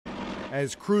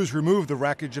as crews removed the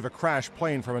wreckage of a crashed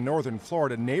plane from a northern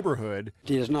Florida neighborhood.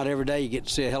 It's not every day you get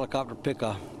to see a helicopter pick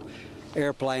a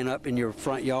airplane up in your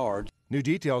front yard. New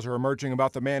details are emerging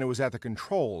about the man who was at the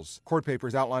controls. Court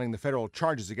papers outlining the federal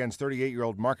charges against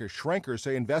 38-year-old Marcus Schrenker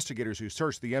say investigators who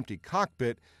searched the empty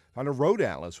cockpit found a road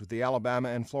atlas with the Alabama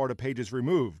and Florida pages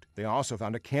removed. They also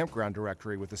found a campground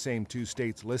directory with the same two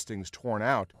states' listings torn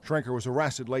out. Schrenker was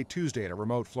arrested late Tuesday at a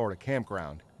remote Florida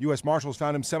campground. U.S. Marshals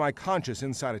found him semi-conscious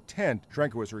inside a tent.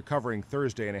 Schrenker was recovering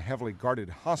Thursday in a heavily guarded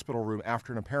hospital room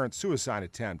after an apparent suicide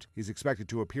attempt. He's expected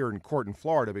to appear in court in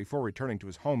Florida before returning to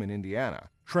his home in Indiana.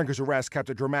 Schrenker's arrest capped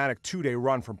a dramatic two-day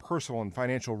run from personal and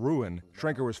financial ruin.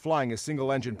 Schrenker was flying a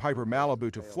single-engine Piper Malibu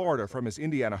to Florida from his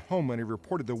Indiana home when he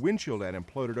reported the windshield had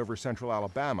imploded over central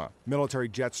Alabama. Military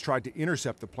jets tried to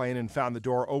intercept the plane and found the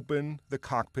door open, the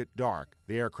cockpit dark.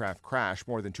 The aircraft crashed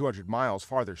more than 200 miles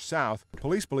farther south.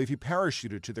 Police believe he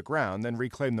parachuted to the ground, then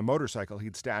reclaimed the motorcycle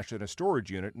he'd stashed in a storage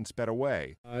unit and sped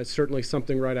away. It's certainly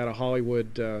something right out of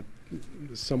Hollywood,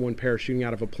 someone parachuting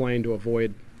out of a plane to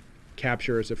avoid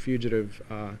capture as a fugitive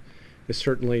is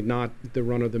certainly not the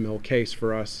run-of-the-mill case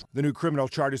for us. The new criminal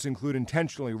charges include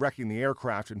intentionally wrecking the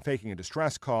aircraft and faking a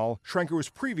distress call. Schrenker was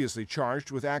previously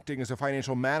charged with acting as a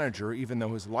financial manager even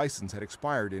though his license had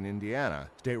expired in Indiana.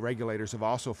 State regulators have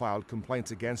also filed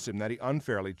complaints against him that he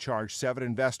unfairly charged 7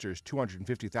 investors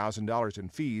 $250,000 in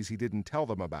fees he didn't tell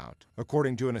them about.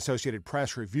 According to an Associated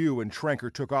Press review, when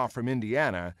Schrenker took off from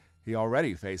Indiana, he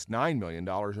already faced $9 million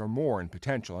or more in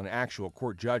potential and actual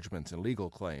court judgments and legal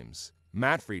claims.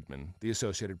 Matt Friedman, The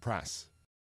Associated Press.